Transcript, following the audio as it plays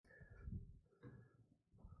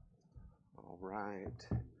right.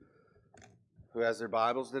 Who has their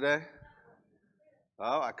Bibles today?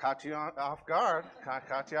 Oh, I caught you off guard. I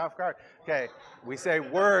caught you off guard. Okay, we say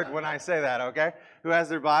word when I say that, okay? Who has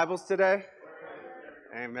their Bibles today?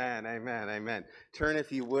 Amen, amen, amen. Turn, if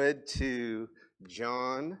you would, to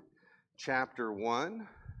John chapter 1.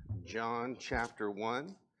 John chapter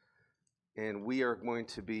 1. And we are going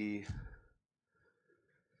to be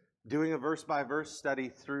doing a verse-by-verse study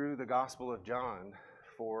through the Gospel of John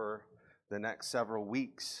for the next several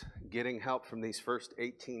weeks, getting help from these first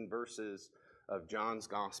 18 verses of John's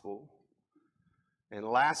Gospel. And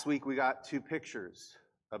last week we got two pictures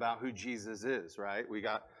about who Jesus is, right? We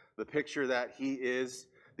got the picture that he is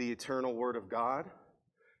the eternal Word of God,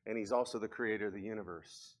 and he's also the creator of the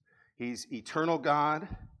universe. He's eternal God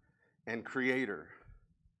and creator.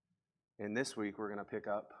 And this week we're going to pick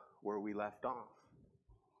up where we left off.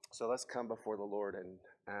 So let's come before the Lord and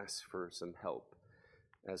ask for some help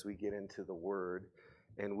as we get into the Word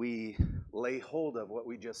and we lay hold of what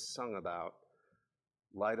we just sung about.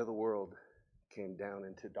 Light of the world came down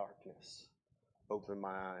into darkness. Open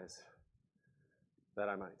my eyes that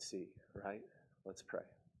I might see, right? Let's pray.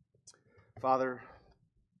 Father,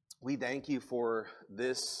 we thank you for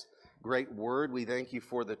this great Word. We thank you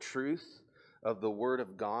for the truth of the Word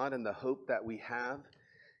of God and the hope that we have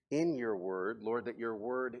in your Word, Lord, that your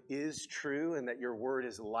Word is true and that your Word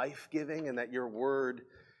is life-giving and that your Word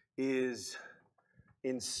is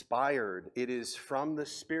inspired. It is from the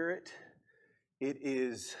Spirit. It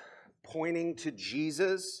is pointing to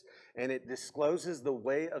Jesus, and it discloses the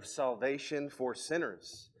way of salvation for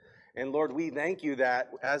sinners. And Lord, we thank you that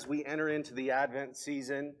as we enter into the Advent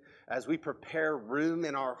season, as we prepare room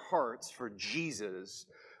in our hearts for Jesus,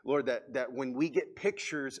 Lord, that when we get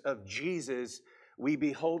pictures of Jesus, we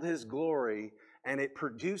behold his glory, and it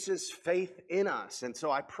produces faith in us. And so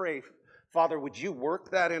I pray, Father, would you work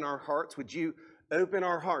that in our hearts? Would you open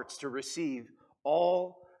our hearts to receive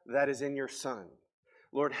all that is in your Son?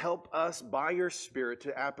 Lord, help us by your Spirit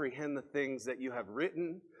to apprehend the things that you have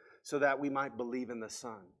written so that we might believe in the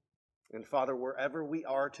Son. And Father, wherever we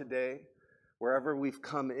are today, wherever we've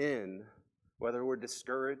come in, whether we're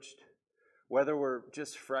discouraged, whether we're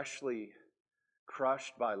just freshly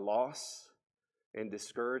crushed by loss and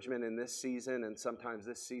discouragement in this season, and sometimes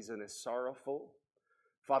this season is sorrowful,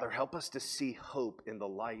 Father, help us to see hope in the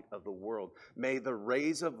light of the world. May the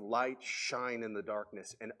rays of light shine in the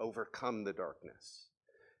darkness and overcome the darkness.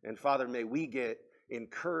 And Father, may we get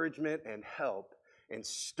encouragement and help and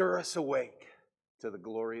stir us awake to the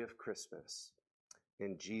glory of Christmas.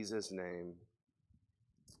 In Jesus' name,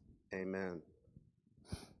 amen.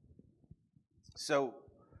 So,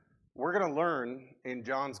 we're going to learn in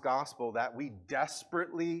John's Gospel that we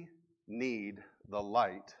desperately need the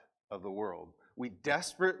light of the world. We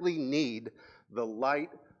desperately need the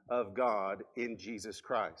light of God in Jesus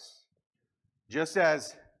Christ. Just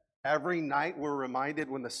as every night we're reminded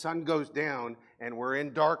when the sun goes down and we're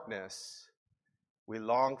in darkness, we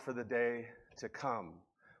long for the day to come.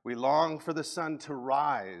 We long for the sun to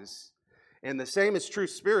rise. And the same is true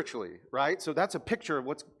spiritually, right? So that's a picture of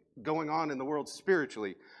what's going on in the world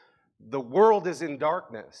spiritually. The world is in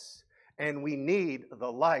darkness, and we need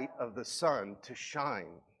the light of the sun to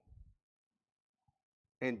shine.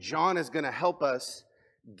 And John is going to help us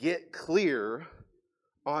get clear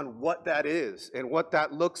on what that is and what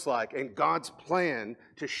that looks like and God's plan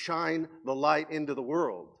to shine the light into the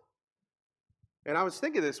world. And I was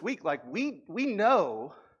thinking this week, like we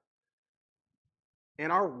know,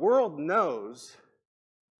 and our world knows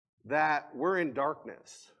that we're in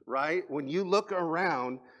darkness, right? When you look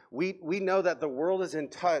around, we know that the world is in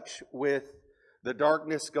touch with the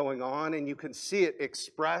darkness going on, and you can see it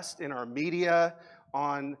expressed in our media,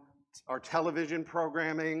 on our television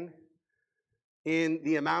programming, in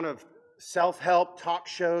the amount of self-help talk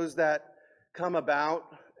shows that come about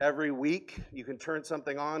every week. You can turn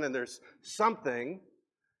something on, and there's something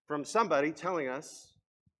from somebody telling us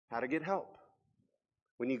how to get help.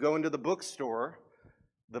 When you go into the bookstore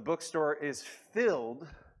is filled,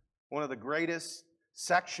 one of the greatest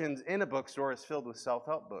sections in a bookstore is filled with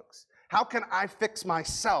self-help books. How can I fix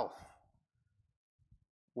myself?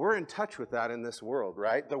 We're in touch with that in this world,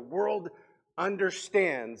 right? The world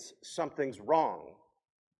understands something's wrong.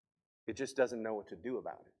 It just doesn't know what to do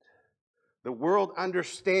about it. The world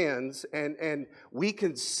understands, and we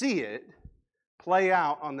can see it play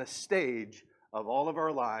out on the stage of all of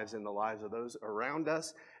our lives, in the lives of those around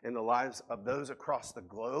us, in the lives of those across the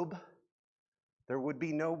globe. There would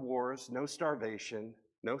be no wars, no starvation,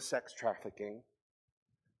 no sex trafficking.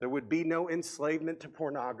 There would be no enslavement to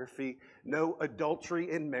pornography, no adultery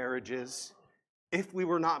in marriages, if we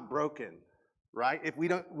were not broken right? If we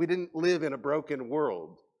didn't live in a broken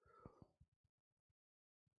world.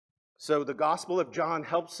 So the Gospel of John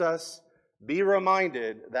helps us be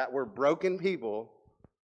reminded that we're broken people.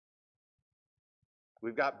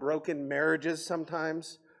 We've got broken marriages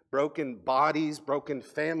sometimes, broken bodies, broken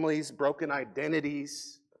families, broken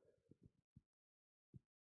identities.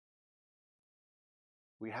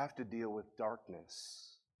 We have to deal with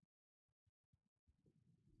darkness.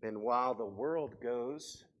 And while the world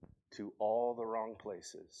goes to all the wrong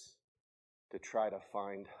places to try to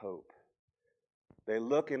find hope, they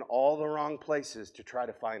look in all the wrong places to try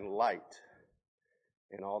to find light,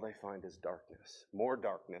 and all they find is darkness,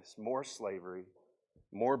 more slavery,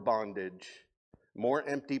 more bondage, more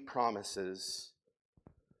empty promises.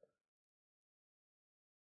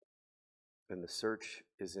 And the search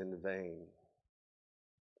is in vain.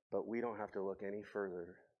 But we don't have to look any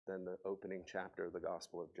further than the opening chapter of the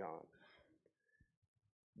Gospel of John.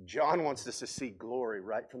 John wants us to see glory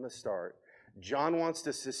right from the start. John wants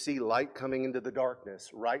us to see light coming into the darkness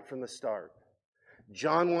right from the start.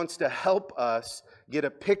 John wants to help us get a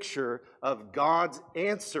picture of God's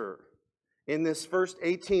answer in this first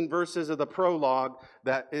 18 verses of the prologue.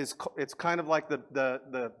 It's kind of like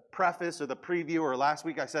the preface or the preview, or last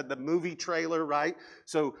week I said the movie trailer, right?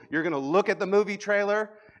 So you're going to look at the movie trailer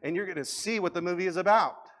and you're going to see what the movie is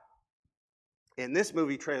about. And this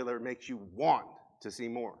movie trailer makes you want to see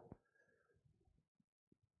more.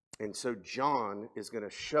 And so John is going to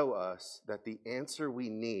show us that the answer we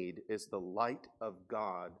need is the light of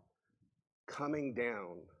God coming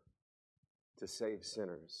down to save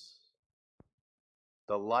sinners.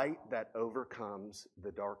 The light that overcomes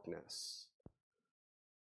the darkness.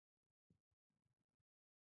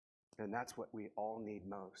 And that's what we all need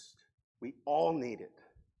most. We all need it.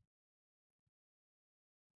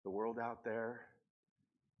 The world out there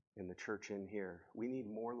and the church in here, we need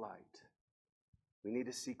more light. We need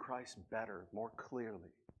to see Christ better, more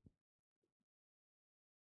clearly.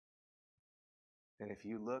 And if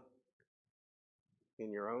you look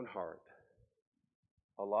in your own heart,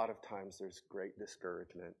 a lot of times there's great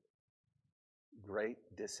discouragement, great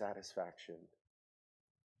dissatisfaction,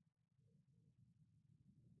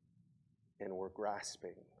 and we're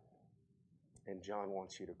grasping. And John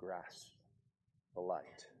wants you to grasp the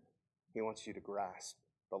light. He wants you to grasp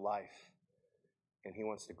the life. And he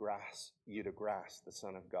wants you to grasp the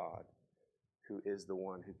Son of God, who is the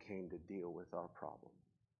one who came to deal with our problem.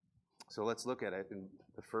 So let's look at it in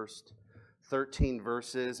the first 13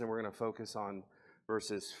 verses, and we're going to focus on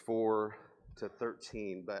verses 4 to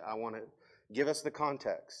 13. But I want to give us the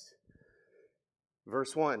context.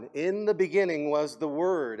 Verse 1, in the beginning was the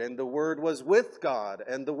Word, and the Word was with God,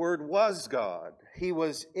 and the Word was God. He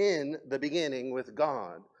was in the beginning with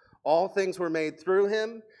God. All things were made through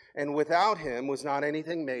him, and without him was not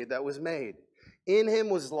anything made that was made. In him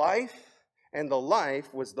was life, and the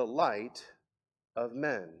life was the light of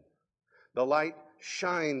men. The light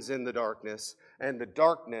shines in the darkness, and the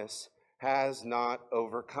darkness has not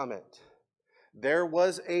overcome it. There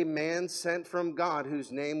was a man sent from God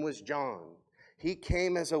whose name was John. He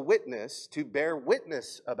came as a witness to bear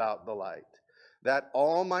witness about the light, that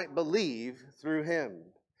all might believe through him.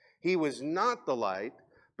 He was not the light,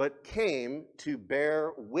 but came to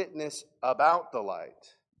bear witness about the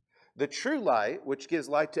light. The true light, which gives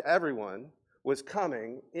light to everyone, was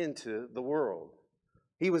coming into the world.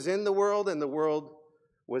 He was in the world, and the world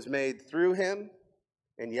was made through him,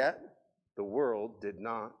 and yet the world did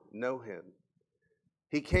not know him.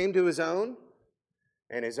 He came to his own,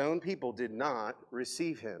 and his own people did not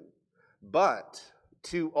receive him. But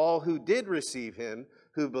to all who did receive him,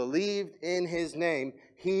 who believed in his name,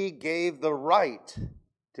 he gave the right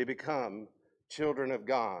to become children of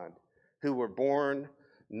God, who were born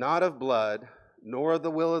not of blood, nor of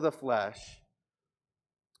the will of the flesh,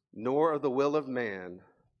 nor of the will of man,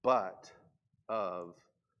 but of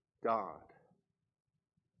God.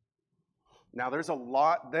 Now, there's a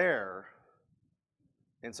lot there,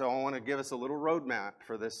 and so I want to give us a little roadmap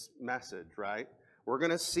for this message, right? We're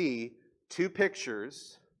going to see two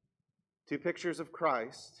pictures of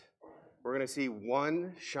Christ. We're going to see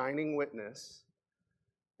one shining witness,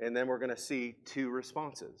 and then we're going to see two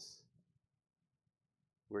responses.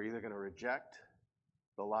 We're either going to reject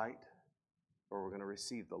the light or we're going to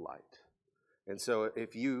receive the light. And so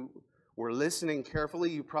if you were listening carefully,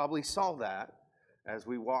 you probably saw that as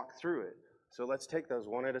we walk through it. So let's take those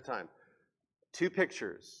one at a time. Two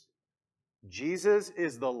pictures. Jesus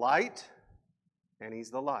is the light and he's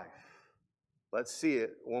the life. Let's see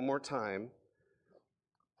it one more time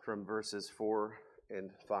from verses 4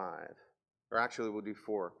 and 5. Or actually, we'll do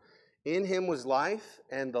 4. In him was life,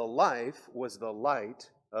 and the life was the light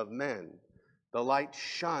of men. The light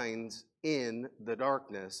shines in the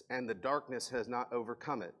darkness, and the darkness has not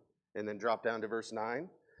overcome it. And then drop down to verse 9.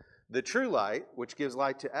 The true light, which gives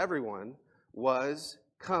light to everyone, was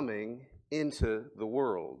coming into the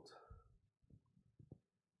world.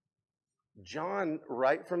 John,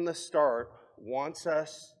 right from the start, wants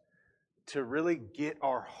us to really get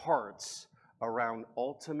our hearts around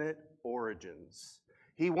ultimate origins.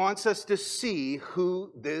 He wants us to see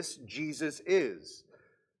who this Jesus is.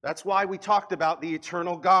 That's why we talked about the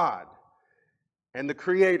eternal God and the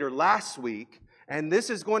Creator last week. And this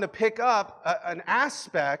is going to pick up an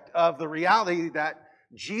aspect of the reality that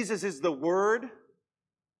Jesus is the Word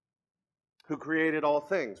who created all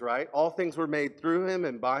things, right? All things were made through Him,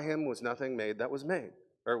 and by Him was nothing made that was made.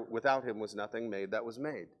 Or without Him was nothing made that was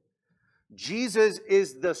made. Jesus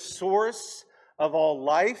is the source of all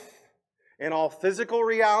life and all physical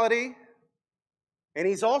reality. And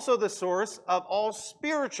He's also the source of all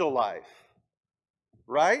spiritual life,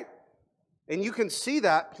 right? And you can see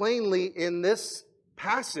that plainly in this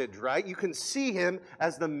passage, right? You can see Him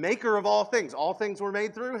as the maker of all things. All things were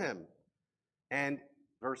made through Him. And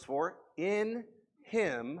verse 4, in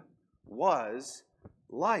Him was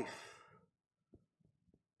life.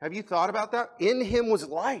 Have you thought about that? In Him was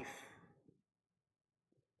life.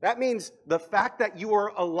 That means the fact that you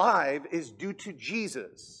are alive is due to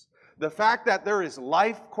Jesus. The fact that there is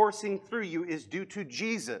life coursing through you is due to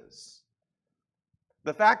Jesus.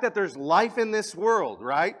 The fact that there's life in this world,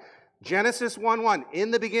 right? Genesis 1:1, in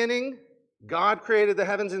the beginning, God created the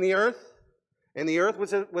heavens and the earth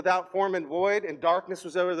was without form and void, and darkness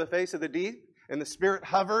was over the face of the deep, and the Spirit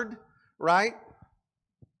hovered, right?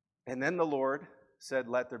 And then the Lord said,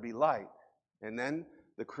 let there be light. And then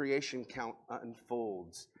the creation count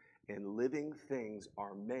unfolds, and living things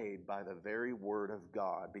are made by the very word of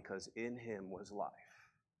God, because in Him was life.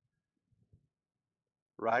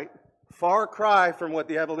 Right? Far cry from what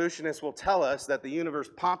the evolutionists will tell us, that the universe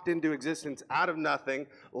popped into existence out of nothing,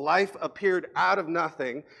 life appeared out of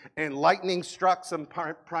nothing, and lightning struck some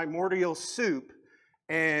primordial soup,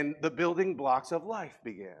 and the building blocks of life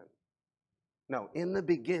began. No, in the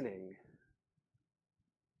beginning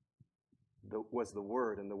was the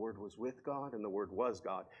Word, and the Word was with God, and the Word was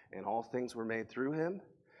God, and all things were made through Him,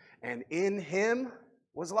 and in Him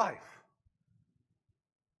was life.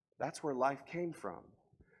 That's where life came from.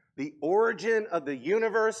 The origin of the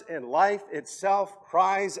universe and life itself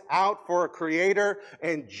cries out for a creator,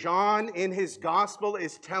 and John in his gospel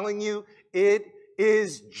is telling you it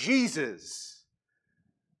is Jesus.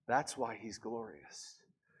 That's why He's glorious.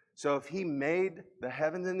 So if He made the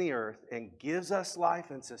heavens and the earth and gives us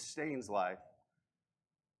life and sustains life,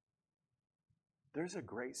 there's a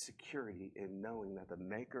great security in knowing that the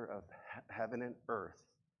maker of heaven and earth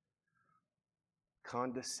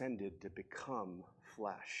condescended to become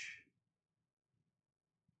flesh,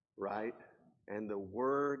 right? And the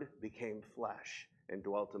Word became flesh and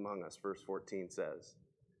dwelt among us, verse 14 says.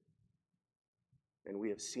 And we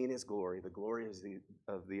have seen His glory. The glory is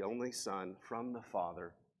of the only Son from the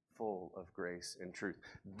Father, full of grace and truth.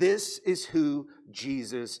 This is who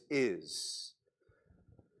Jesus is.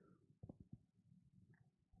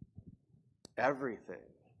 Everything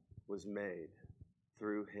was made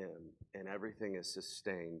through Him, and everything is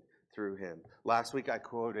sustained through Him. Last week I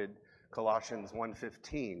quoted Colossians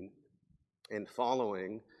 1:15 and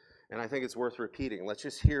following, and I think it's worth repeating. Let's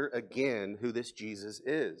just hear again who this Jesus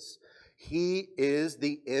is. He is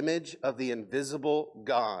the image of the invisible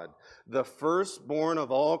God, the firstborn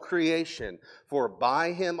of all creation. For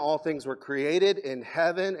by Him all things were created in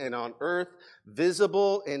heaven and on earth,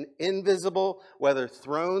 visible and invisible, whether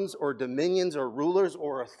thrones or dominions or rulers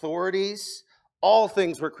or authorities. All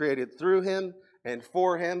things were created through Him and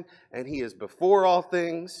for Him, and He is before all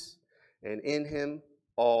things, and in Him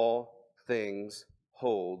all things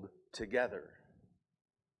hold together.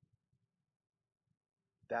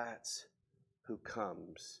 That's who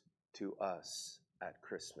comes to us at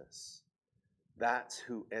Christmas. That's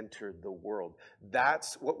who entered the world.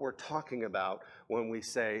 That's what we're talking about when we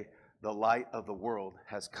say the light of the world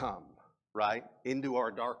has come, right? Into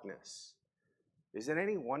our darkness. Is it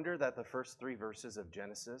any wonder that the first 3 verses of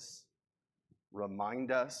Genesis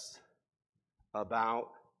remind us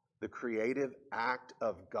about the creative act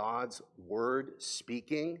of God's Word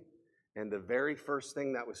speaking, and the very first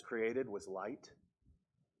thing that was created was light?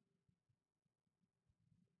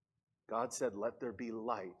 God said, let there be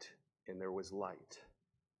light, and there was light.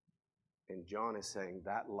 And John is saying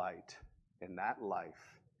that light and that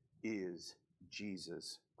life is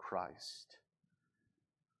Jesus Christ.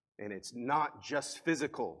 And it's not just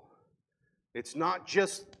physical. It's not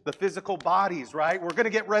just the physical bodies, right? We're going to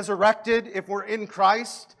get resurrected if we're in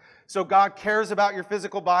Christ. So God cares about your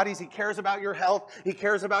physical bodies. He cares about your health. He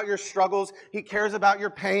cares about your struggles. He cares about your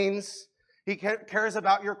pains. He cares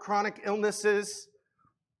about your chronic illnesses.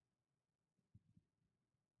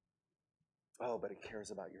 Oh, but He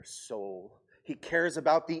cares about your soul. He cares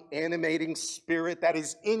about the animating spirit that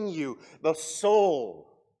is in you, the soul.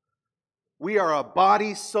 We are a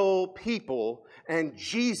body, soul people, and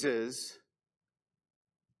Jesus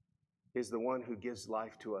is the one who gives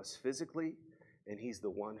life to us physically, and He's the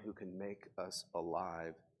one who can make us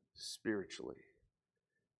alive spiritually.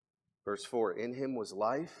 Verse 4, in Him was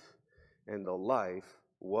life, and the life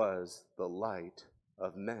was the light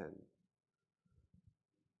of men.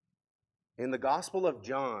 In the Gospel of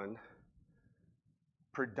John,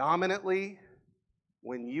 predominantly,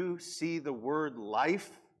 when you see the word life,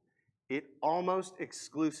 it almost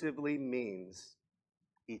exclusively means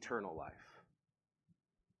eternal life.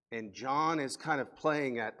 And John is kind of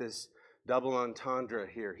playing at this double entendre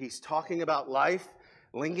here. He's talking about life,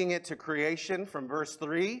 linking it to creation from verse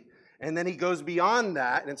 3, and then he goes beyond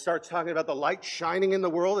that and starts talking about the light shining in the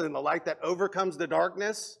world and the light that overcomes the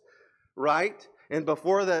darkness, right? And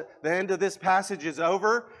before the end of this passage is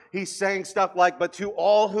over, he's saying stuff like, but to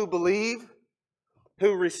all who believe,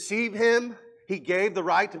 who receive Him, He gave the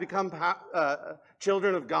right to become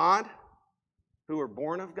children of God, who are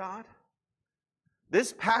born of God.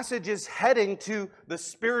 This passage is heading to the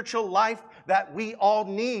spiritual life that we all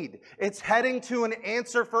need. It's heading to an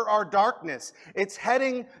answer for our darkness. It's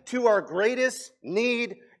heading to our greatest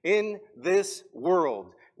need in this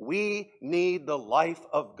world. We need the life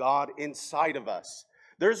of God inside of us.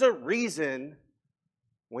 There's a reason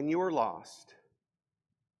when you were lost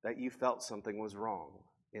that you felt something was wrong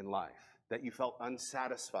in life, that you felt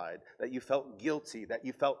unsatisfied, that you felt guilty, that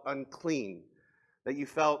you felt unclean, that you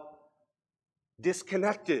felt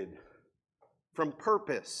disconnected from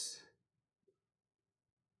purpose,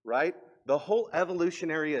 right? The whole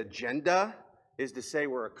evolutionary agenda is to say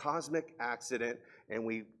we're a cosmic accident and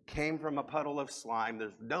we came from a puddle of slime.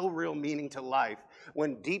 There's no real meaning to life,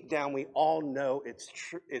 when deep down we all know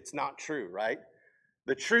it's not true, right?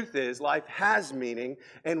 The truth is, life has meaning,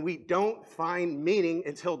 and we don't find meaning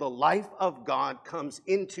until the life of God comes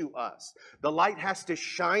into us. The light has to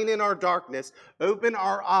shine in our darkness, open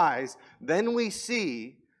our eyes, then we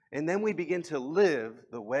see, and then we begin to live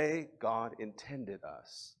the way God intended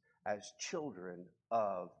us as children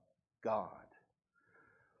of God.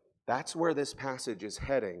 That's where this passage is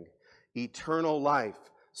heading. Eternal life,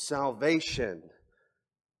 salvation,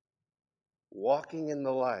 walking in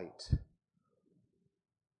the light.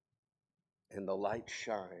 And the light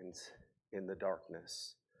shines in the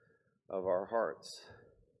darkness of our hearts.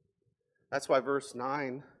 That's why verse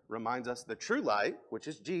 9 reminds us the true light, which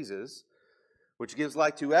is Jesus, which gives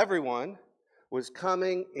light to everyone, was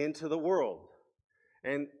coming into the world.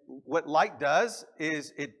 And what light does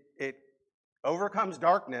is it overcomes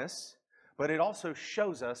darkness, but it also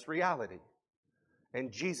shows us reality.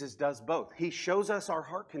 And Jesus does both. He shows us our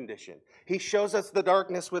heart condition. He shows us the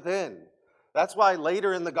darkness within. That's why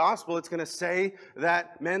later in the gospel it's going to say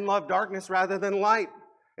that men love darkness rather than light.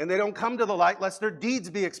 And they don't come to the light lest their deeds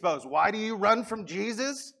be exposed. Why do you run from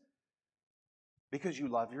Jesus? Because you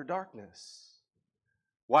love your darkness.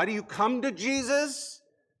 Why do you come to Jesus?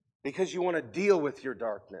 Because you want to deal with your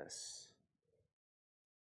darkness.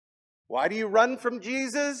 Why do you run from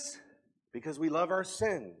Jesus? Because we love our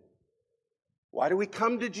sin. Why do we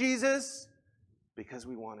come to Jesus? Because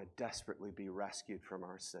we want to desperately be rescued from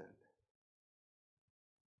our sin.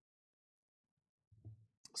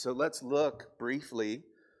 So let's look briefly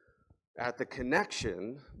at the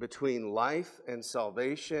connection between life and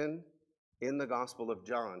salvation in the Gospel of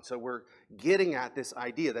John. So we're getting at this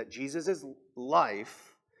idea that Jesus is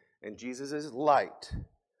life and Jesus is light.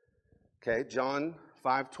 Okay, John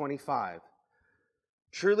 5:25.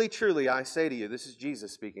 Truly, truly, I say to you, this is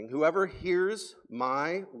Jesus speaking, whoever hears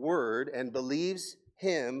my word and believes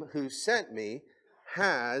Him who sent me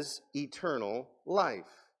has eternal life.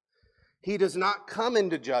 He does not come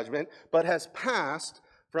into judgment, but has passed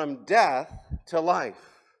from death to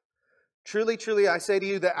life. Truly, truly, I say to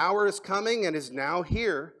you, the hour is coming and is now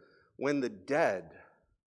here when the dead,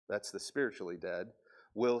 that's the spiritually dead,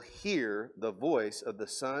 will hear the voice of the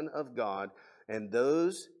Son of God, and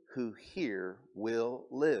those who hear will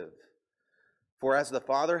live. For as the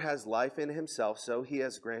Father has life in Himself, so He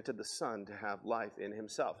has granted the Son to have life in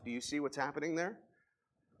Himself. Do you see what's happening there?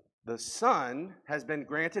 The Son has been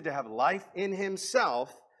granted to have life in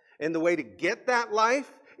Himself, and the way to get that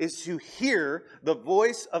life is to hear the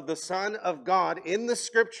voice of the Son of God in the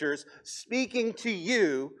Scriptures speaking to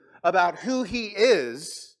you about who He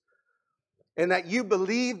is and that you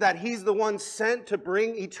believe that he's the one sent to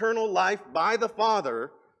bring eternal life by the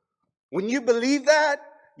Father, when you believe that,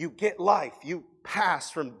 you get life. You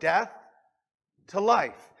pass from death to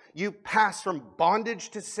life. You pass from bondage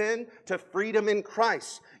to sin to freedom in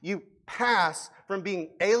Christ. You pass from being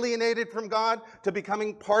alienated from God to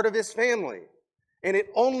becoming part of his family. And it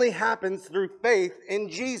only happens through faith in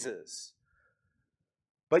Jesus.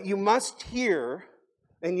 But you must hear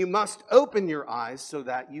and you must open your eyes so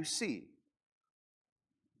that you see.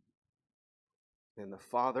 And the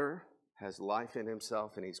Father has life in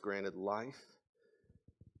himself, and he's granted life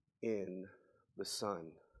in the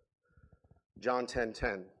Son. John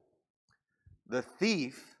 10:10. The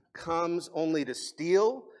thief comes only to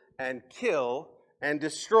steal and kill and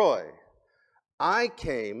destroy. I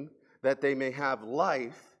came that they may have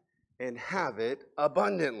life and have it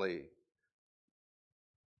abundantly.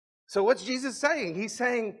 So what's Jesus saying? He's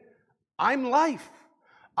saying, I'm life.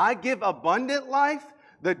 I give abundant life.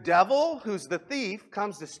 The devil, who's the thief,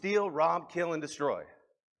 comes to steal, rob, kill, and destroy.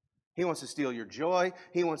 He wants to steal your joy.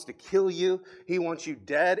 He wants to kill you. He wants you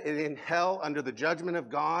dead and in hell under the judgment of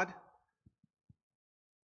God.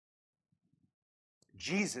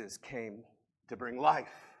 Jesus came to bring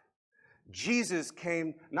life. Jesus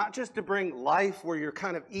came not just to bring life where you're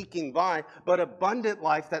kind of eking by, but abundant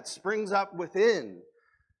life that springs up within,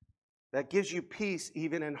 that gives you peace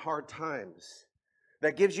even in hard times,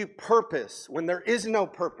 that gives you purpose when there is no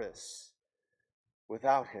purpose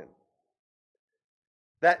without him,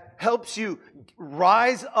 that helps you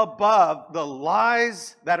rise above the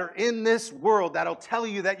lies that are in this world that'll tell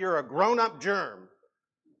you that you're a grown-up germ,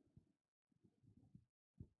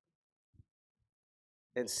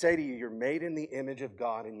 and say to you, you're made in the image of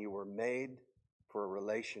God, and you were made for a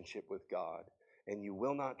relationship with God, and you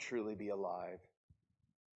will not truly be alive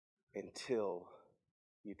until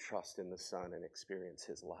you trust in the Son and experience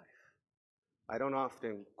his life. I don't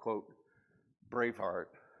often quote Braveheart,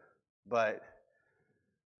 but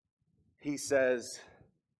he says,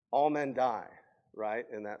 all men die, right?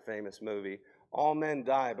 In that famous movie. All men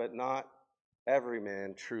die, but not every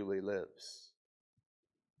man truly lives.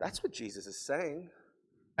 That's what Jesus is saying.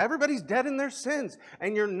 Everybody's dead in their sins,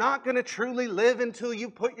 and you're not going to truly live until you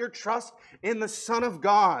put your trust in the Son of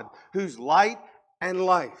God, who's light and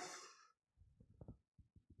life.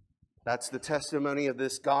 That's the testimony of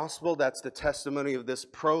this gospel. That's the testimony of this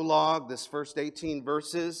prologue, this first 18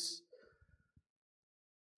 verses.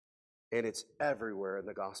 And it's everywhere in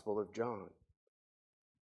the Gospel of John.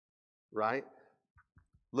 Right?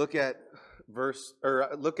 Look at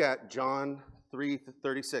John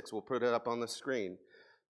 3:36. We'll put it up on the screen.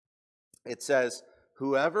 It says,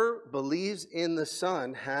 whoever believes in the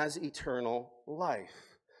Son has eternal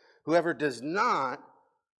life. Whoever does not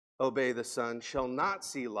obey the Son shall not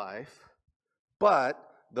see life, but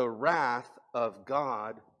the wrath of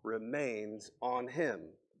God remains on him.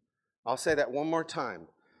 I'll say that one more time.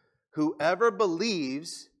 Whoever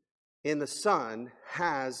believes in the Son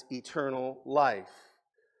has eternal life.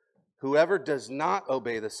 Whoever does not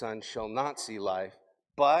obey the Son shall not see life,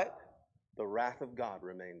 but the wrath of God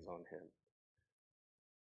remains on him.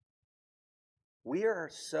 We are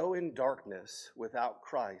so in darkness without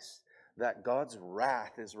Christ that God's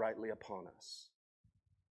wrath is rightly upon us.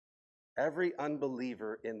 Every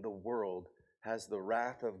unbeliever in the world has the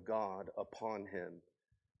wrath of God upon him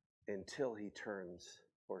until he turns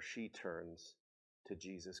or she turns to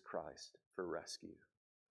Jesus Christ for rescue.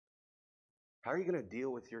 How are you going to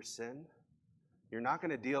deal with your sin? You're not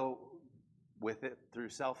going to deal with it through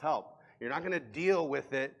self-help. You're not going to deal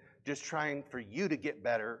with it just trying for you to get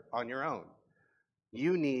better on your own.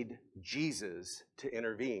 You need Jesus to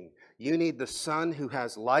intervene. You need the Son who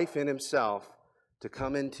has life in himself to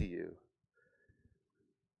come into you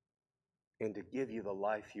and to give you the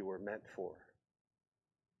life you were meant for.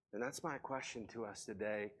 And that's my question to us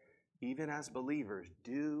today. Even as believers,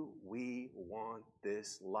 do we want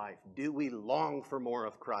this life? Do we long for more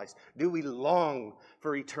of Christ? Do we long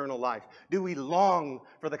for eternal life? Do we long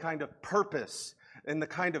for the kind of purpose and the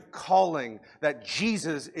kind of calling that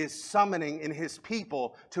Jesus is summoning in his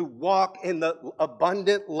people to walk in the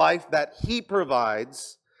abundant life that he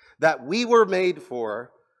provides, that we were made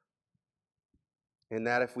for, and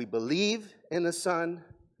that if we believe in the Son,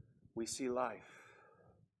 we see life?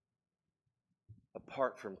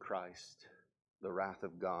 Apart from Christ, the wrath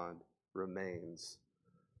of God remains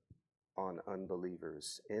on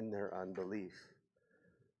unbelievers in their unbelief.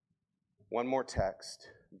 One more text,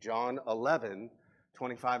 John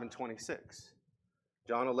 11:25 and 26.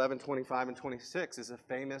 John 11:25 and 26 is a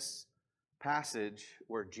famous passage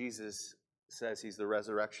where Jesus says he's the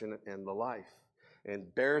resurrection and the life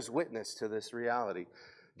and bears witness to this reality.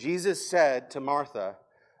 Jesus said to Martha,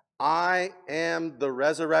 I am the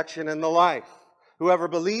resurrection and the life. Whoever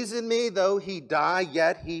believes in me, though he die,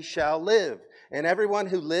 yet he shall live. And everyone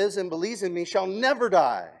who lives and believes in me shall never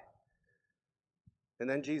die. And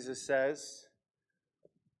then Jesus says,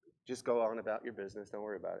 just go on about your business. Don't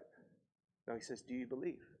worry about it. No, he says, do you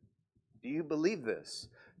believe? Do you believe this?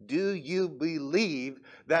 Do you believe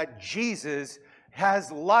that Jesus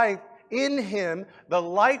has life in him, the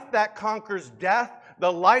life that conquers death,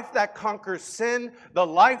 the life that conquers sin, the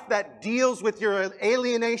life that deals with your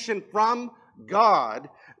alienation from God,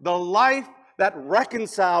 the life that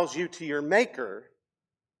reconciles you to your Maker,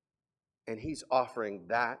 and he's offering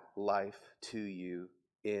that life to you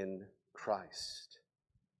in Christ.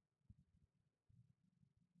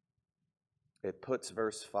 It puts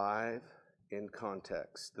verse 5 in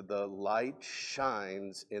context. The light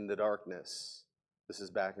shines in the darkness. This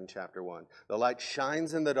is back in chapter 1. The light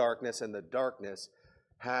shines in the darkness, and the darkness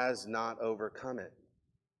has not overcome it.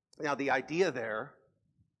 Now, the idea there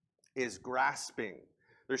is grasping.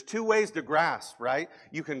 There's two ways to grasp, right?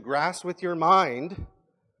 You can grasp with your mind,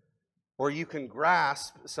 or you can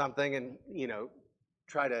grasp something and,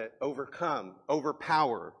 try to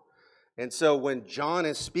overpower. And so when John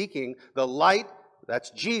is speaking, the light,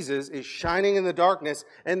 that's Jesus, is shining in the darkness,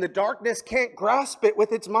 and the darkness can't grasp it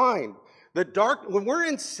with its mind. When we're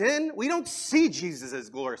in sin, we don't see Jesus as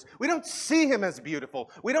glorious. We don't see him as beautiful.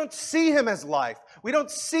 We don't see him as life. We don't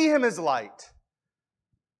see him as light.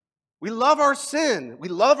 We love our sin. We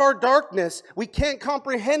love our darkness. We can't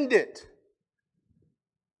comprehend it.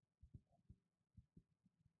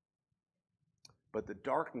 But the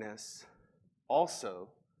darkness also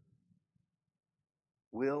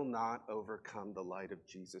will not overcome the light of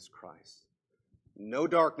Jesus Christ. No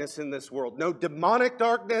darkness in this world, no demonic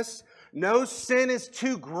darkness, no sin is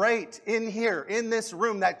too great in here, in this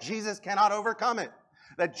room, that Jesus cannot overcome it,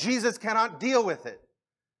 that Jesus cannot deal with it.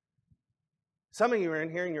 Some of you are in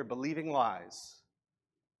here and you're believing lies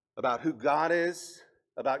about who God is,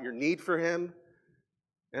 about your need for him,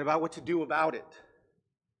 and about what to do about it.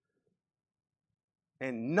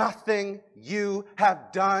 And nothing you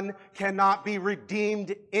have done cannot be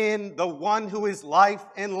redeemed in the one who is life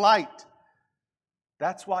and light.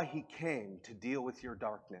 That's why he came, to deal with your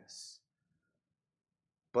darkness.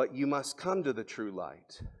 But you must come to the true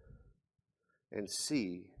light and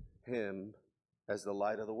see him as the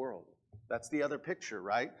light of the world. That's the other picture,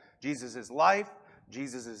 right? Jesus is life,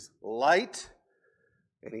 Jesus is light,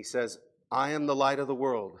 and he says, I am the light of the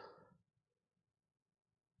world.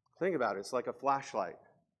 Think about it. It's like a flashlight,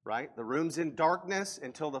 right? The room's in darkness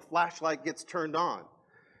until the flashlight gets turned on.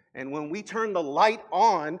 And when we turn the light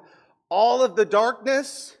on, all of the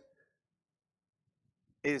darkness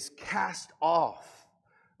is cast off,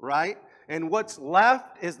 right? And what's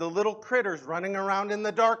left is the little critters running around in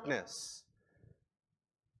the darkness,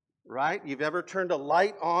 right? You've ever turned a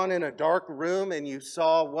light on in a dark room and you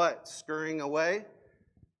saw what? Scurrying away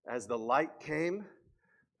as the light came?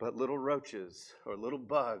 But little roaches or little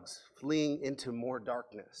bugs fleeing into more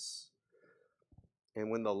darkness. And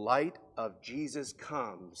when the light of Jesus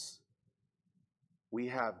comes, we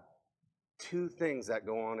have two things that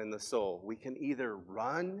go on in the soul. We can either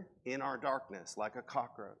run in our darkness like a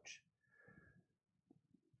cockroach,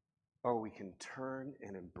 or we can turn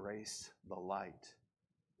and embrace the light.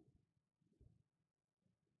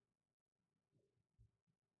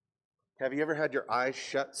 Have you ever had your eyes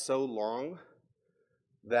shut so long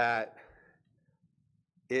that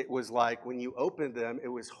it was like when you opened them, it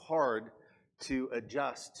was hard to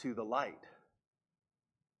adjust to the light?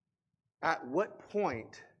 At what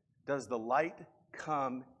point does the light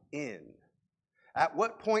come in? At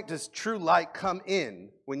what point does true light come in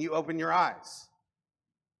when you open your eyes?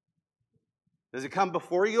 Does it come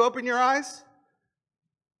before you open your eyes?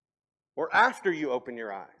 Or after you open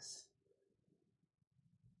your eyes?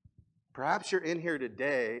 Perhaps you're in here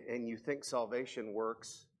today and you think salvation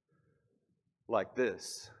works like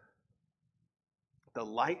this. The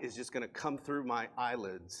light is just going to come through my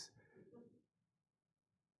eyelids.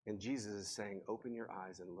 And Jesus is saying, open your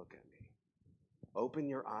eyes and look at me. Open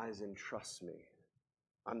your eyes and trust me.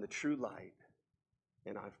 I'm the true light,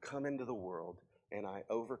 and I've come into the world, and I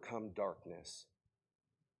overcome darkness,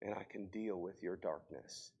 and I can deal with your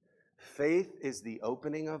darkness. Faith is the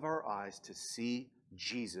opening of our eyes to see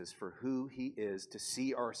Jesus for who he is, to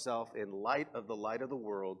see ourselves in light of the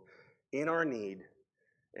world, in our need,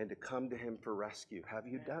 and to come to him for rescue. Have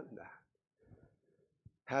you done that?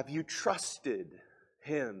 Have you trusted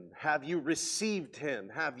him? Have you received him?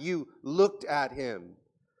 Have you looked at him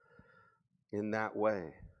in that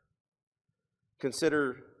way?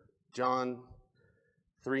 Consider John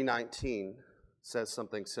 3:19. says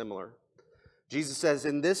something similar. Jesus says,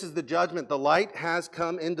 "And this is the judgment. The light has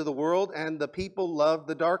come into the world, and the people love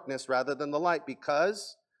the darkness rather than the light,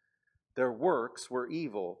 because their works were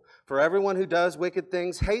evil. For everyone who does wicked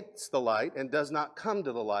things hates the light and does not come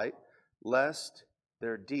to the light, lest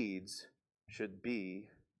their deeds should be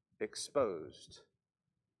exposed."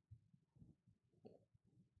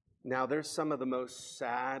 Now, there's some of the most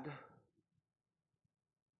sad,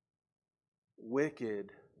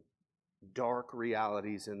 wicked, dark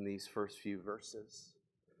realities in these first few verses.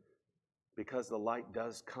 Because the light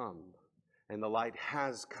does come, and the light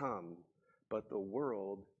has come, but the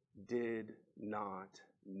world did not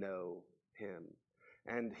know him.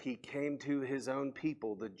 And he came to his own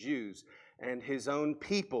people, the Jews, and his own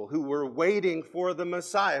people who were waiting for the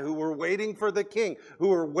Messiah, who were waiting for the King, who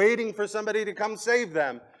were waiting for somebody to come save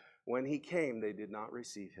them. When he came, they did not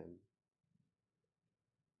receive him.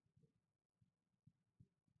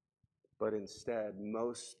 But instead,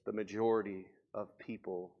 the majority of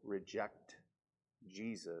people reject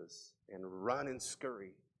Jesus and run and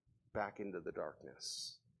scurry back into the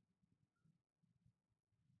darkness.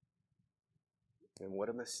 And what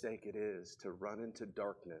a mistake it is to run into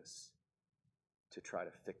darkness to try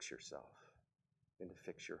to fix yourself and to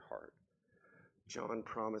fix your heart. John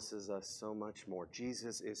promises us so much more.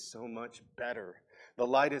 Jesus is so much better. The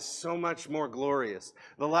light is so much more glorious.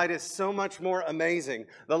 The light is so much more amazing.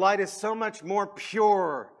 The light is so much more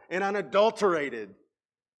pure and unadulterated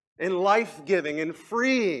and life-giving and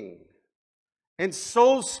freeing and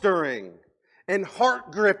soul-stirring and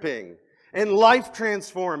heart-gripping and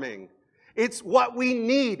life-transforming. It's what we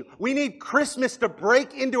need. We need Christmas to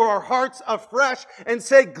break into our hearts afresh and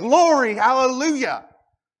say, "Glory, hallelujah.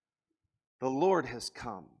 The Lord has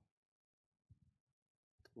come,"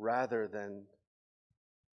 rather than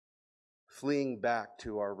fleeing back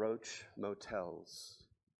to our roach motels.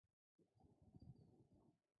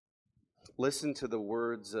 Listen to the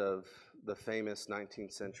words of the famous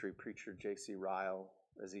 19th century preacher J.C. Ryle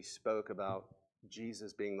as he spoke about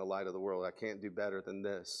Jesus being the light of the world. I can't do better than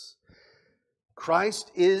this.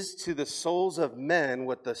 "Christ is to the souls of men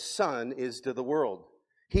what the sun is to the world.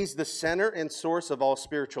 He's the center and source of all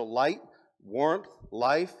spiritual light, warmth,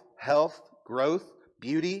 life, health, growth,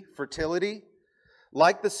 beauty, fertility.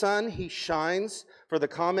 Like the sun, he shines for the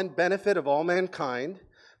common benefit of all mankind,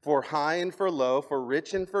 for high and for low, for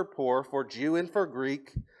rich and for poor, for Jew and for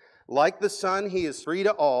Greek. Like the sun, he is free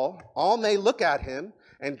to all. All may look at him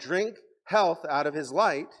and drink health out of his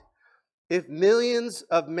light. If millions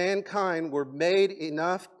of mankind were made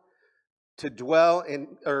to dwell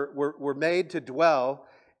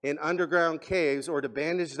in underground caves or to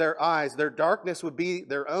bandage their eyes, their darkness would be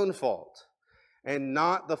their own fault and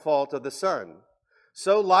not the fault of the sun.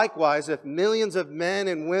 So likewise, if millions of men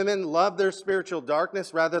and women love their spiritual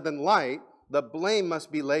darkness rather than light, the blame must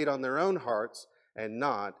be laid on their own hearts and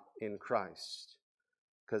not in Christ,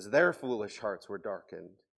 because their foolish hearts were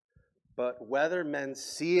darkened. But whether men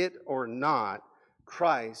see it or not,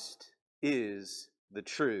 Christ is the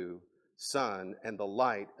true sun and the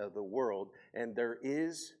light of the world, and there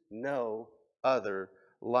is no other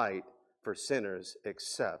light for sinners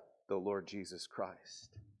except the Lord Jesus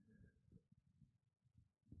Christ."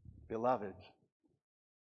 Beloved,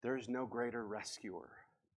 there is no greater rescuer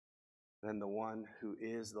than the one who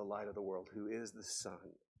is the light of the world, who is the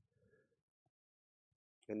sun.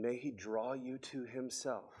 And may he draw you to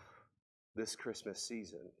himself this Christmas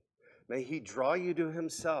season. May he draw you to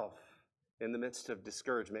himself in the midst of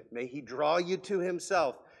discouragement. May he draw you to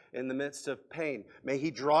himself in the midst of pain. May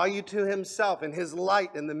he draw you to himself in his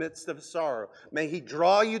light in the midst of sorrow. May he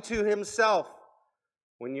draw you to himself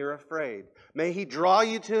when you're afraid. May he draw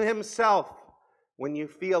you to himself when you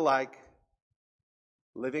feel like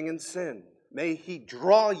living in sin. May he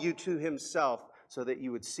draw you to himself so that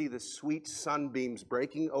you would see the sweet sunbeams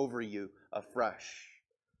breaking over you afresh.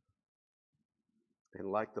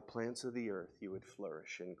 And like the plants of the earth, you would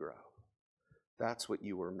flourish and grow. That's what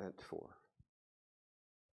you were meant for.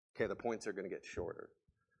 Okay, the points are going to get shorter.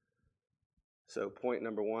 So point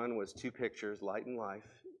number 1 was 2 pictures, light and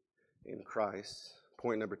life in Christ.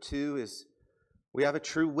 Point number 2 is we have a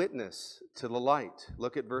true witness to the light.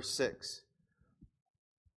 Look at verse 6.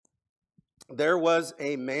 "There was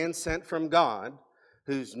a man sent from God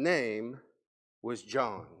whose name was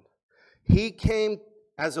John. He came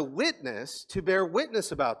as a witness to bear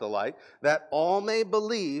witness about the light, that all may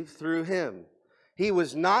believe through him. He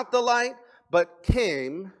was not the light, but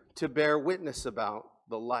came to bear witness about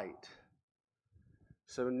the light."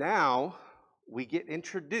 So now we get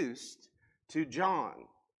introduced to John.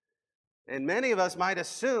 And many of us might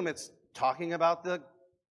assume it's talking about the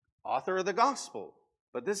author of the gospel.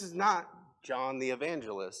 But this is not John the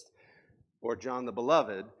Evangelist or John the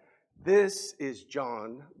Beloved. This is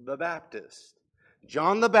John the Baptist.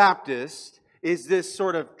 John the Baptist is this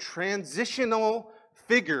sort of transitional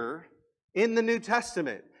figure in the New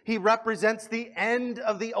Testament. He represents the end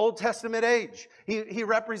of the Old Testament age. He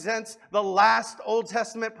represents the last Old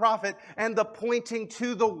Testament prophet and the pointing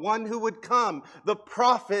to the one who would come, the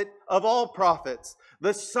prophet of all prophets,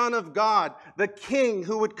 the Son of God, the King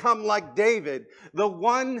who would come like David, the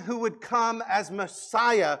one who would come as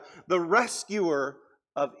Messiah, the rescuer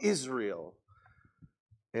of Israel,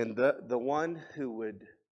 and the one who would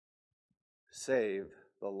save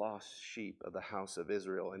the lost sheep of the house of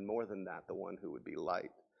Israel, and more than that, the one who would be light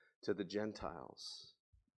to the Gentiles.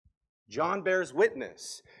 John bears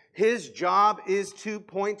witness. His job is to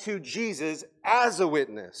point to Jesus as a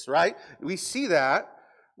witness, right? We see that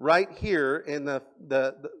right here in the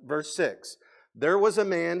verse 6. There was a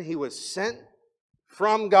man, he was sent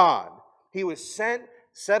from God. He was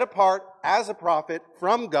set apart as a prophet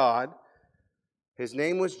from God. His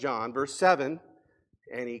name was John. Verse 7,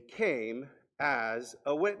 and he came as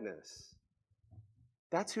a witness.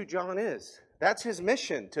 That's who John is. That's his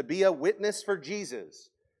mission, to be a witness for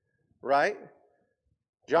Jesus, right?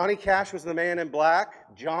 Johnny Cash was the man in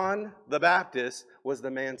black. John the Baptist was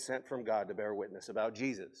the man sent from God to bear witness about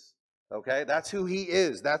Jesus. Okay? That's who he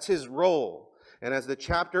is. That's his role. And as the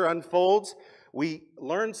chapter unfolds, we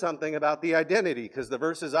learn something about the identity, because the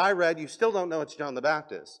verses I read, you still don't know it's John the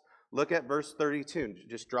Baptist. Look at verse 32.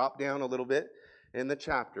 Just drop down a little bit in the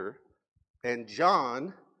chapter. And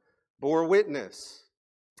John bore witness.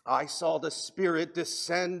 I saw the Spirit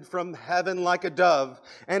descend from heaven like a dove,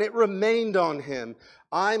 and it remained on him.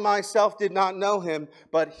 I myself did not know him,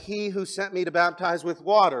 but he who sent me to baptize with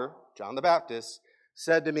water, John the Baptist,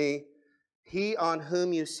 said to me, he on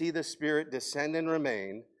whom you see the Spirit descend and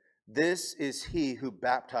remain, this is he who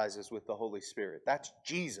baptizes with the Holy Spirit. That's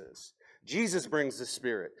Jesus. Jesus brings the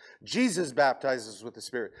Spirit. Jesus baptizes with the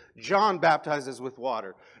Spirit. John baptizes with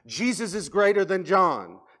water. Jesus is greater than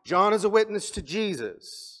John. John is a witness to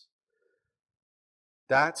Jesus.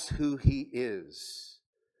 That's who he is.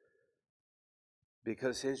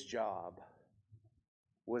 Because his job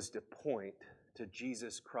was to point to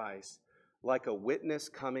Jesus Christ like a witness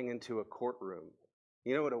coming into a courtroom.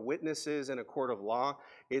 You know what a witness is in a court of law?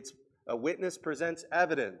 It's a witness presents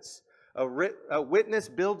evidence. A witness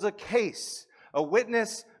builds a case. A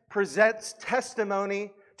witness presents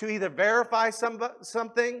testimony to either verify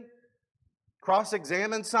something,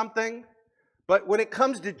 cross-examine something. But when it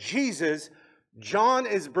comes to Jesus, John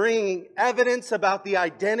is bringing evidence about the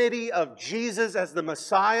identity of Jesus as the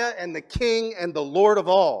Messiah and the King and the Lord of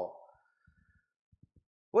all.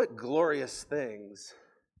 What glorious things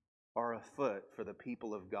are afoot for the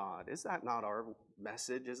people of God. Is that not our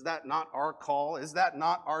message? Is that not our call? Is that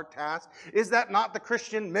not our task? Is that not the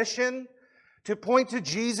Christian mission? To point to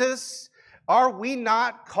Jesus? Are we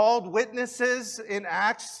not called witnesses in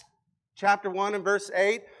Acts chapter 1 and verse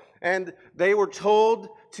 8? And they were told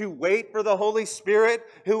to wait for the Holy Spirit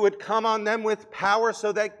who would come on them with power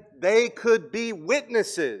so that they could be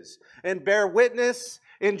witnesses and bear witness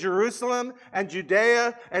in Jerusalem and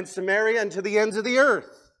Judea and Samaria and to the ends of the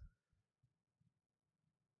earth.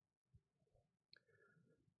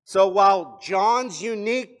 So while John's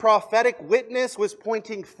unique prophetic witness was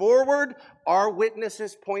pointing forward, our witness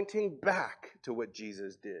is pointing back to what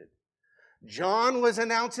Jesus did. John was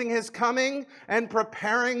announcing his coming and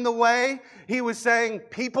preparing the way. He was saying,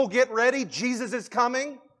 people get ready, Jesus is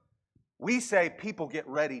coming. We say, people get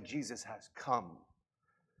ready, Jesus has come.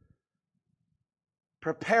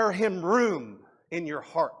 Prepare him room in your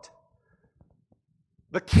heart.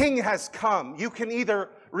 The King has come. You can either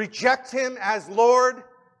reject him as Lord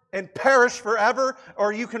and perish forever,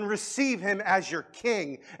 or you can receive him as your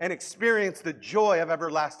King and experience the joy of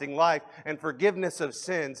everlasting life and forgiveness of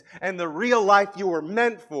sins and the real life you were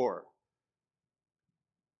meant for.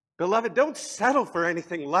 Beloved, don't settle for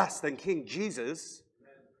anything less than King Jesus.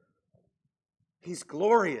 He's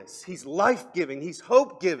glorious. He's life-giving. He's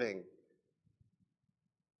hope-giving.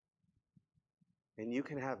 And you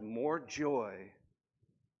can have more joy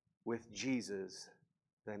with Jesus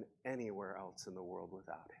than anywhere else in the world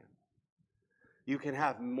without him. You can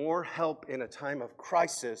have more help in a time of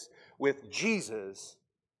crisis with Jesus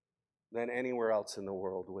than anywhere else in the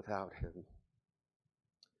world without him.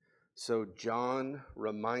 So John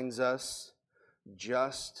reminds us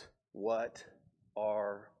just what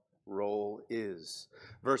our role is.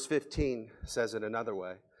 Verse 15 says it another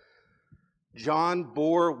way. John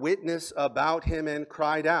bore witness about him and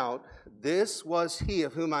cried out, this was he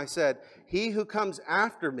of whom I said, he who comes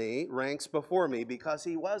after me ranks before me because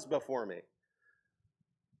he was before me.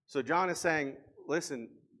 So John is saying, listen,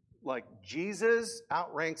 like Jesus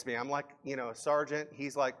outranks me. I'm like, a sergeant.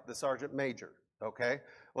 He's like the sergeant major, okay?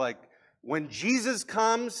 Like when Jesus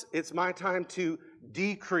comes, it's my time to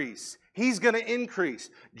decrease. He's going to increase.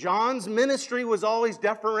 John's ministry was always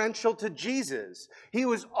deferential to Jesus. He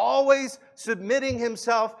was always submitting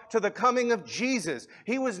himself to the coming of Jesus.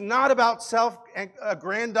 He was not about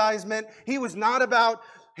self-aggrandizement. He was not about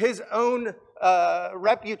his own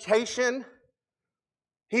reputation.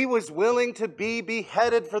 He was willing to be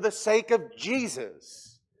beheaded for the sake of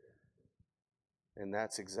Jesus. And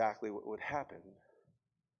that's exactly what would happen.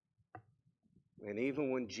 And even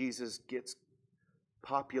when Jesus gets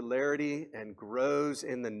popularity and grows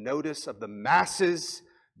in the notice of the masses,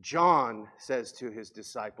 John says to his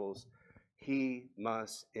disciples, he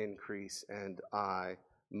must increase and I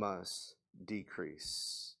must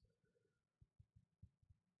decrease.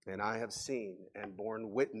 And I have seen and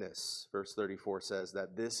borne witness, verse 34 says,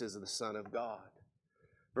 that this is the Son of God.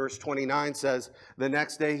 Verse 29 says, the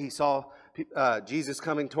next day he saw Jesus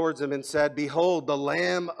coming towards him and said, behold, the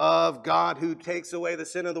Lamb of God who takes away the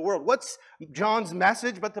sin of the world. What's John's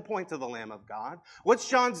message but to point to the Lamb of God? What's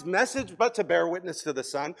John's message but to bear witness to the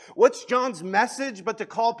Son? What's John's message but to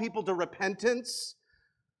call people to repentance?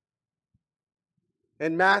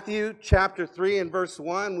 In Matthew chapter 3 and verse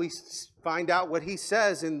 1, we find out what he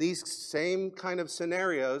says in these same kind of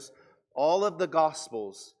scenarios. All of the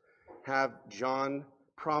Gospels have John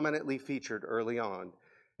prominently featured early on.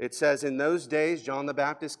 It says, in those days, John the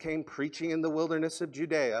Baptist came preaching in the wilderness of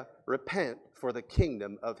Judea, repent, for the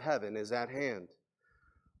kingdom of heaven is at hand.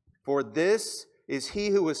 For this is he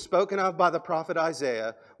who was spoken of by the prophet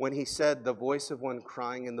Isaiah when he said, the voice of one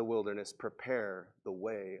crying in the wilderness, prepare the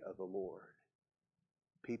way of the Lord.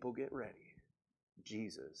 People get ready.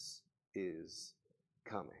 Jesus is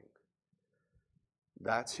coming.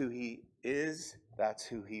 That's who he is. That's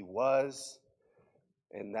who he was.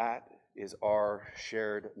 And that is our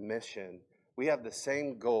shared mission. We have the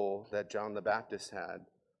same goal that John the Baptist had.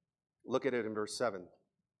 Look at it in verse 7.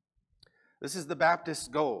 This is the Baptist's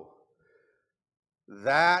goal.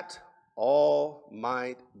 That all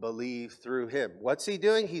might believe through him. What's he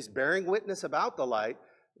doing? He's bearing witness about the light.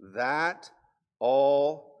 That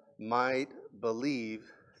all might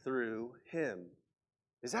believe through him.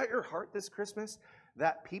 Is that your heart this Christmas?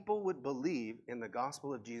 That people would believe in the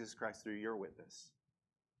gospel of Jesus Christ through your witness.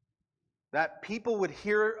 That people would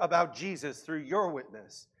hear about Jesus through your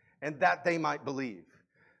witness, and that they might believe.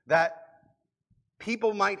 That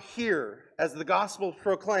people might hear as the gospel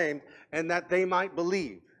proclaimed, and that they might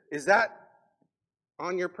believe. Is that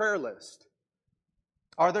on your prayer list?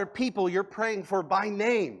 Are there people you're praying for by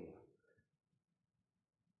name?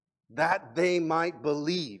 That they might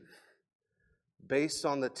believe based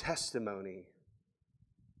on the testimony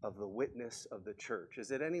of the witness of the church.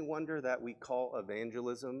 Is it any wonder that we call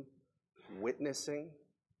evangelism witnessing?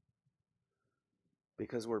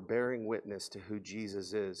 Because we're bearing witness to who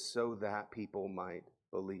Jesus is so that people might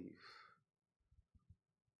believe.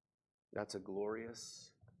 That's a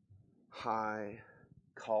glorious, high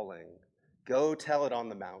calling. Go tell it on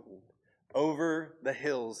the mountain, over the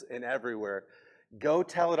hills and everywhere. Go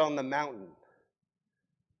tell it on the mountain,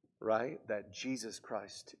 right? That Jesus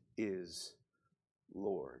Christ is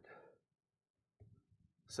Lord.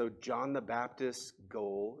 So John the Baptist's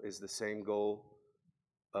goal is the same goal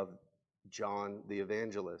of John the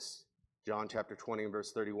Evangelist. John chapter 20 and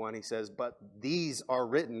verse 31, he says, but these are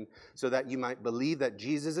written so that you might believe that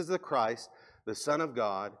Jesus is the Christ, the Son of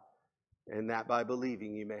God, and that by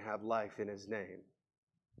believing you may have life in his name.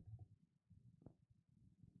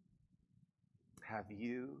 Have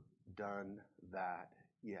you done that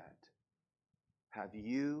yet? Have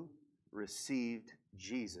you received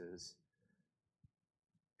Jesus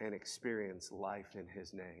and experienced life in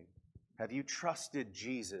his name? Have you trusted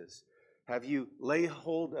Jesus? Have you laid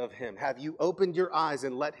hold of him? Have you opened your eyes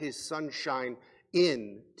and let his sun shine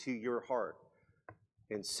into your heart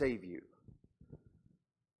and save you?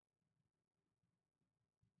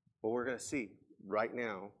 Well, we're going to see right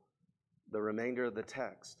now the remainder of the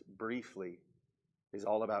text briefly is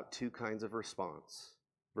all about two kinds of response.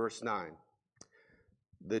 Verse 9,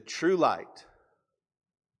 the true light,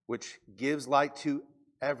 which gives light to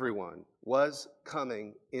everyone, was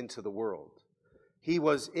coming into the world. He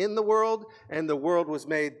was in the world, and the world was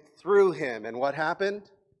made through him. And what happened?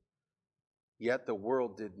 Yet the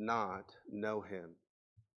world did not know him.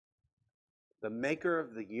 The maker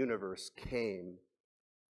of the universe came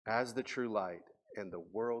as the true light, and the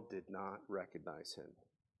world did not recognize him.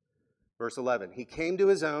 Verse 11, he came to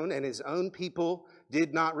his own, and his own people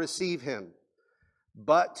did not receive him.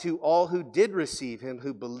 But to all who did receive him,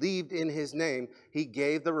 who believed in his name, he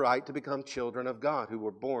gave the right to become children of God, who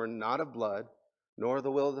were born not of blood, nor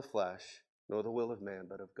the will of the flesh, nor the will of man,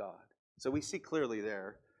 but of God. So we see clearly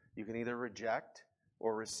there, you can either reject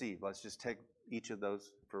or receive. Let's just take each of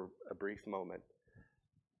those for a brief moment.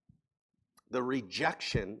 The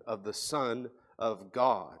rejection of the Son of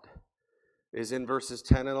God is in verses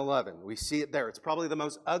 10 and 11. We see it there. It's probably the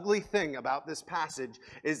most ugly thing about this passage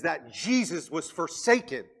is that Jesus was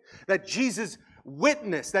forsaken, that Jesus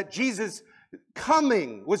witnessed, that Jesus'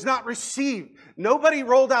 coming was not received. Nobody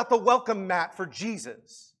rolled out the welcome mat for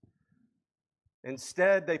Jesus.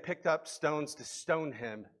 Instead, they picked up stones to stone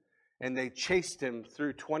him, and they chased him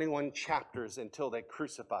through 21 chapters until they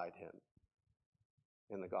crucified him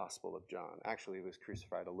in the Gospel of John. Actually, he was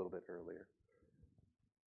crucified a little bit earlier.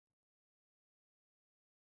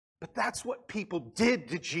 But that's what people did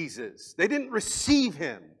to Jesus. They didn't receive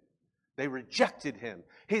him. They rejected him.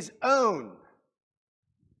 His own.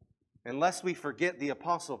 And lest we forget, the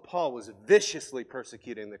Apostle Paul was viciously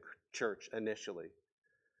persecuting the church initially.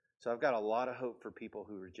 So I've got a lot of hope for people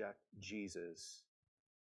who reject Jesus,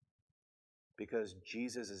 because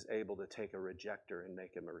Jesus is able to take a rejecter and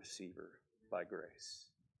make him a receiver by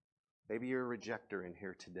grace. Maybe you're a rejecter in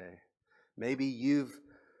here today. Maybe you've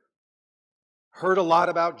heard a lot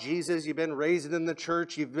about Jesus. You've been raised in the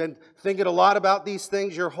church. You've been thinking a lot about these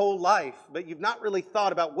things your whole life, but you've not really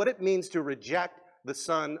thought about what it means to reject the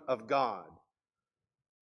Son of God.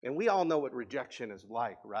 And we all know what rejection is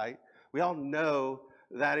like, right? We all know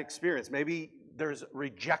that experience. Maybe there's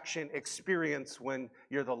rejection experience when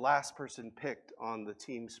you're the last person picked on the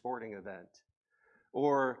team sporting event,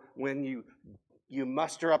 or when you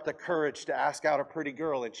muster up the courage to ask out a pretty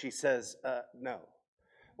girl and she says no.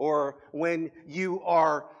 Or when you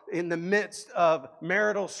are in the midst of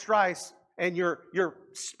marital strife and your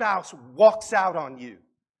spouse walks out on you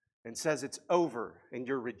and says it's over and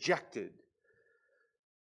you're rejected.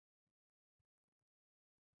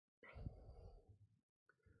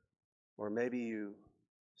 Or maybe you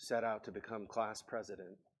set out to become class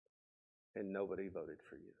president and nobody voted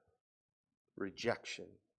for you. Rejection.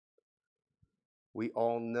 We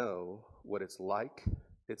all know what it's like.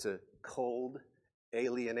 It's a cold,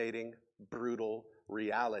 alienating, brutal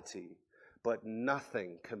reality, but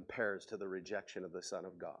nothing compares to the rejection of the Son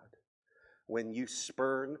of God. When you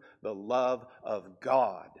spurn the love of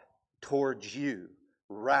God towards you,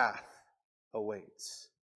 wrath awaits.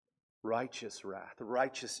 Righteous wrath,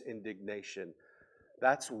 righteous indignation.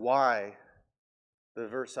 That's why the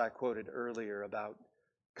verse I quoted earlier about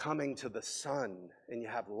coming to the Son and you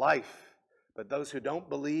have life. But those who don't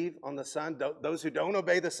believe on the Son, those who don't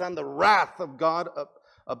obey the Son, the wrath of God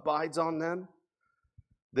abides on them.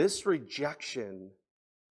 This rejection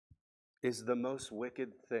is the most wicked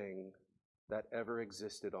thing that ever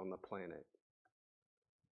existed on the planet.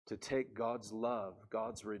 To take God's love,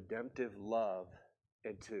 God's redemptive love,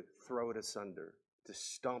 and to throw it asunder, to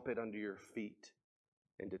stomp it under your feet,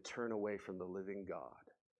 and to turn away from the living God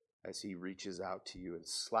as he reaches out to you and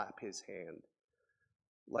slap his hand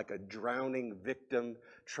like a drowning victim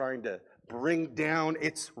trying to bring down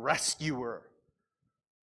its rescuer.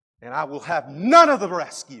 And I will have none of the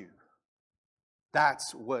rescue.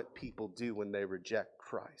 That's what people do when they reject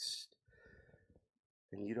Christ.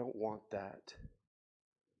 And you don't want that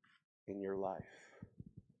in your life.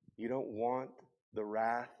 You don't want the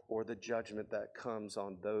wrath or the judgment that comes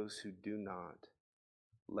on those who do not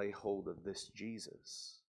lay hold of this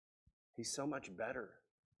Jesus. He's so much better.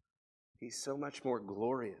 He's so much more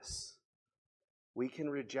glorious. We can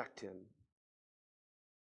reject him,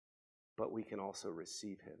 but we can also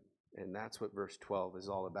receive him. And that's what verse 12 is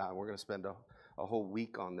all about. We're going to spend a whole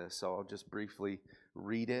week on this, so I'll just briefly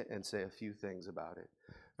read it and say a few things about it.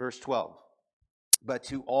 Verse 12. But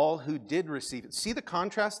to all who did receive it. See the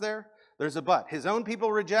contrast there? There's a but. His own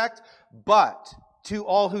people reject, but to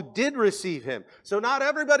all who did receive him. So not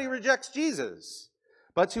everybody rejects Jesus.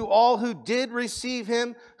 But to all who did receive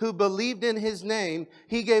him, who believed in his name,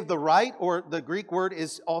 he gave the right, or the Greek word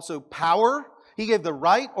is also power. He gave the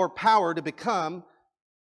right or power to become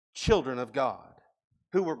children of God,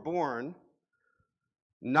 who were born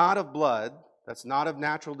not of blood, that's not of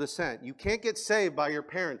natural descent. You can't get saved by your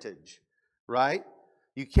parentage, right?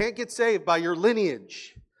 You can't get saved by your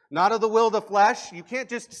lineage. Not of the will of the flesh. You can't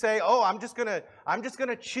just say, "Oh, I'm just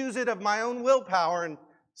gonna choose it of my own willpower and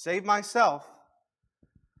save myself."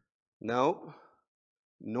 Nope.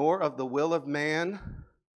 Nor of the will of man.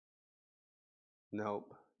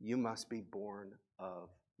 Nope. You must be born of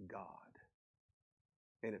God.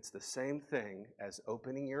 And it's the same thing as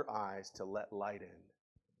opening your eyes to let light in.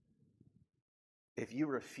 If you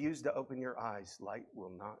refuse to open your eyes, light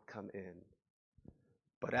will not come in.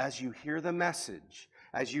 But as you hear the message,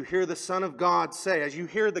 as you hear the Son of God say, as you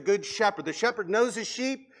hear the good shepherd, the shepherd knows his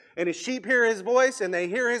sheep, and his sheep hear his voice, and they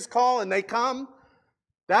hear his call, and they come.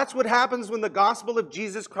 That's what happens when the gospel of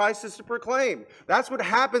Jesus Christ is proclaimed. That's what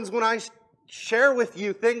happens when I share with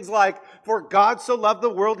you things like, for God so loved the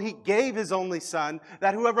world, he gave his only Son,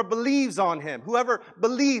 that whoever believes on him, whoever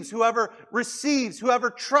believes, whoever receives, whoever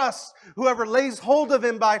trusts, whoever lays hold of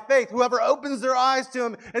him by faith, whoever opens their eyes to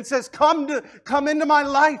him and says, come into my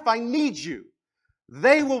life, I need you,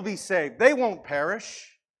 they will be saved. They won't perish.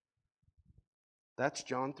 That's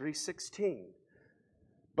John 3:16.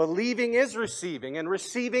 Believing is receiving, and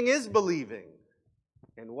receiving is believing.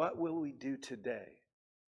 And what will we do today?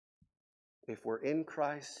 If we're in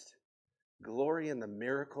Christ, glory in the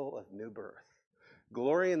miracle of new birth.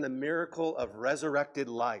 Glory in the miracle of resurrected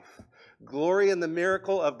life. Glory in the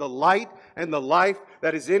miracle of the light and the life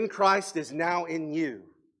that is in Christ is now in you.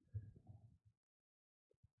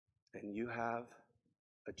 And you have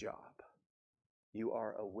a job. You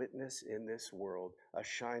are a witness in this world, a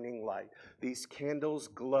shining light. These candles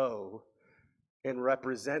glow and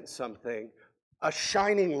represent something, a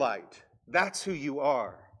shining light. That's who you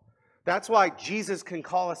are. That's why Jesus can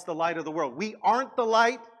call us the light of the world. We aren't the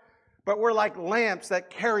light, but we're like lamps that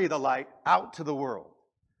carry the light out to the world.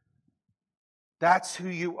 That's who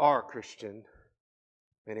you are, Christian.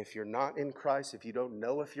 And if you're not in Christ, if you don't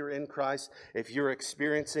know if you're in Christ, if you're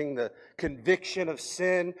experiencing the conviction of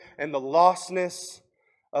sin and the lostness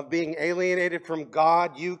of being alienated from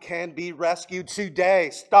God, you can be rescued today.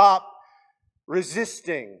 Stop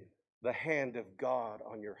resisting the hand of God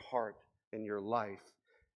on your heart and your life,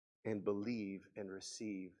 and believe and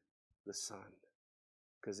receive the Son.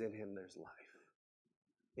 Because in him there's life.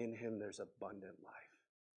 In him there's abundant life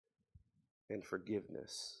and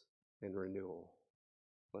forgiveness and renewal.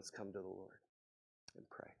 Let's come to the Lord and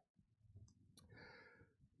pray.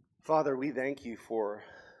 Father, we thank you for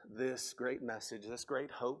this great message, this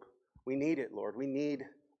great hope. We need it, Lord. We need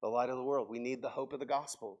the light of the world. We need the hope of the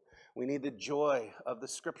gospel. We need the joy of the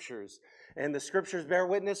Scriptures. And the Scriptures bear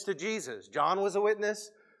witness to Jesus. John was a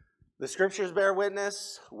witness. The Scriptures bear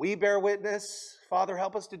witness. We bear witness. Father,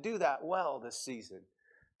 help us to do that well this season.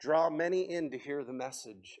 Draw many in to hear the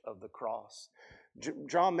message of the cross.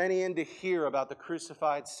 Draw many in to hear about the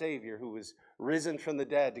crucified Savior who was risen from the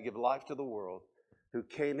dead to give life to the world, who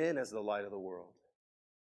came in as the light of the world.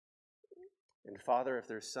 And Father, if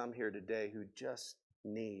there's some here today who just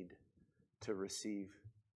need to receive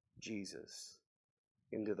Jesus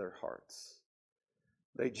into their hearts,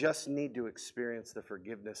 they just need to experience the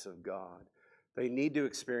forgiveness of God. They need to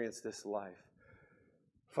experience this life.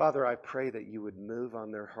 Father, I pray that you would move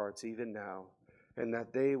on their hearts even now, and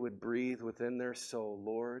that they would breathe within their soul,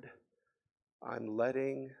 Lord, I'm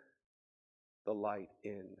letting the light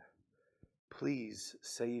in. Please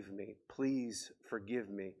save me. Please forgive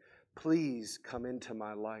me. Please come into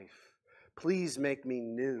my life. Please make me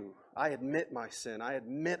new. I admit my sin. I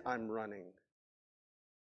admit I'm running.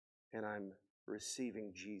 And I'm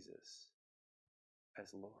receiving Jesus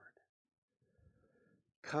as Lord.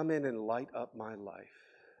 Come in and light up my life.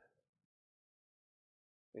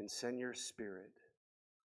 And send your Spirit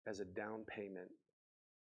as a down payment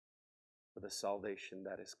for the salvation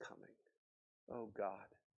that is coming. Oh God,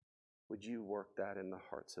 would you work that in the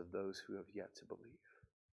hearts of those who have yet to believe?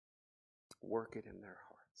 Work it in their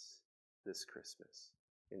hearts this Christmas.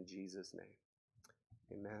 In Jesus'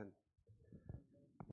 name, amen.